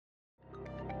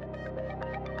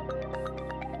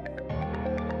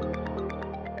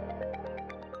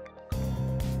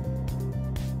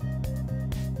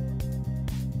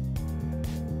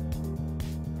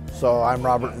So I'm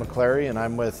Robert McClary, and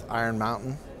I'm with Iron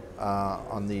Mountain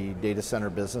on the data center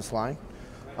business line.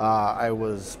 I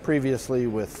was previously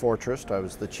with Fortress. I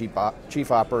was the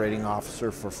chief operating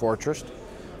officer for Fortress,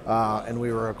 and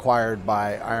we were acquired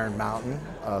by Iron Mountain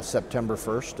September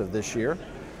 1st of this year,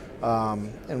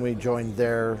 and we joined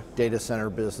their data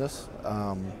center business.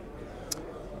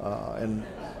 And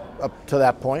up to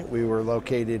that point, we were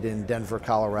located in Denver,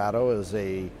 Colorado as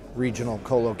a regional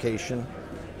co-location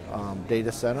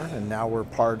data center, and now we're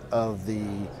part of the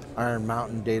Iron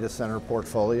Mountain data center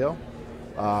portfolio,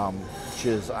 which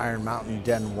is Iron Mountain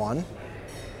Den 1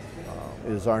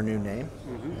 is our new name.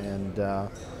 And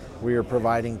we are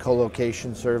providing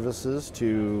co-location services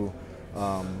to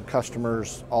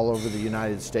customers all over the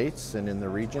United States and in the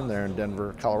region there in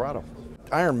Denver, Colorado.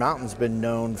 Iron Mountain's been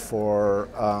known for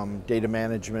data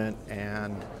management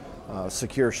and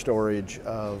secure storage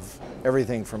of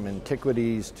everything from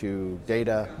antiquities to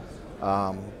data,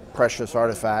 precious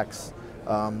artifacts,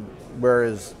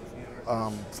 whereas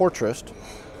Fortress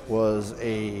was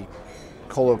a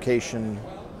co-location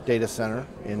data center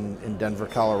in Denver,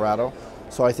 Colorado.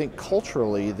 So I think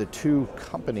culturally the two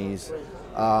companies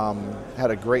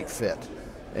had a great fit.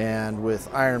 And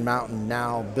with Iron Mountain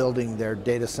now building their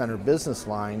data center business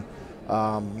line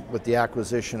with the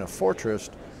acquisition of Fortress,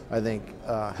 I think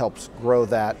helps grow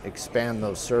that, expand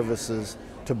those services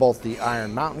to both the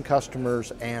Iron Mountain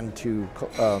customers and to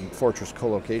Fortress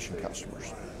co-location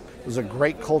customers. It was a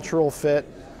great cultural fit.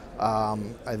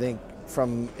 I think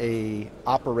from a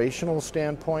operational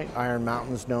standpoint, Iron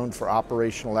Mountain is known for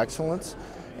operational excellence,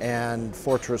 and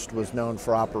Fortress was known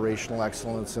for operational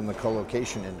excellence in the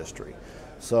co-location industry.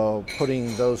 So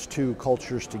putting those two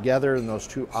cultures together and those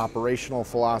two operational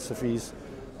philosophies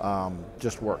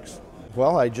just works.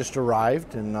 Well, I just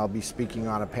arrived and I'll be speaking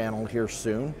on a panel here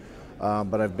soon,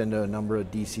 but I've been to a number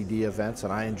of DCD events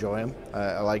and I enjoy them.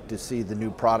 I like to see the new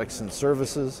products and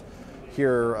services,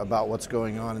 hear about what's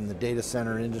going on in the data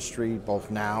center industry,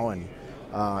 both now and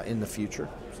in the future.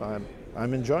 So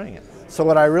I'm enjoying it. So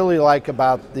what I really like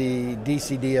about the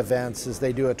DCD events is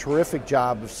they do a terrific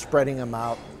job of spreading them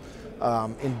out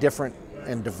in different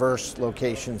and diverse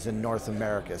locations in North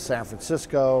America. San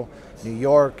Francisco, New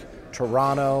York,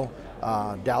 Toronto,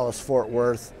 Dallas-Fort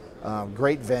Worth,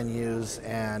 great venues,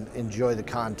 and enjoy the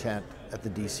content at the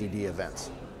DCD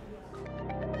events.